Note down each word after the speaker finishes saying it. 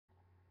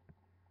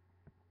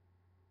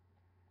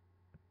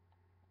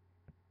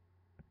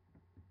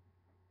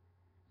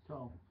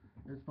So,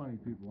 it's funny,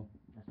 people.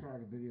 I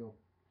started a video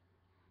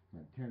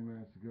like 10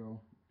 minutes ago.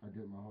 I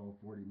did my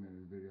whole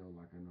 40-minute video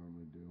like I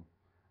normally do.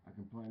 I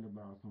complained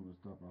about some of the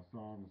stuff I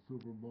saw in the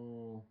Super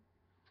Bowl,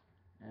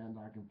 and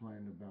I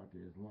complained about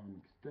the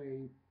Islamic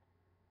State,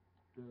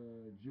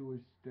 the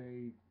Jewish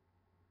state.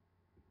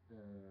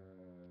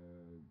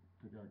 I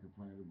think I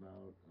complained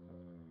about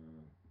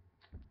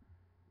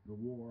the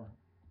war.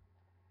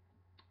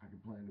 I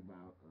complained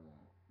about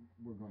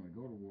we're going to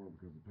go to war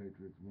because the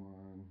Patriots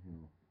won,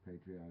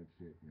 patriotic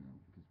shit,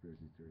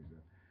 conspiracy theory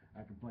stuff.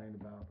 I complained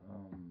about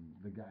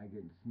the guy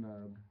getting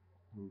snubbed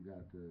who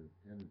got the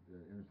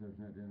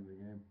interception at the end of the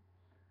game.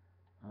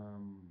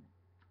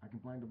 I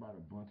complained about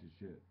a bunch of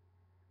shit,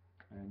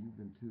 and you've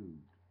been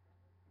tubed.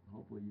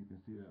 Hopefully you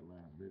can see that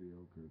last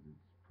video because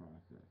it's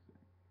processing.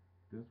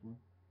 This one,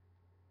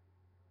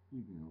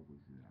 you can hopefully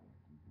see that one.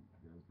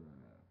 That's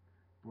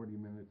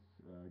 40 minutes,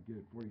 get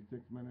it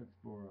 46 minutes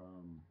for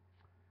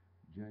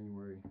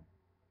January.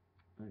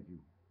 Thank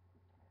you.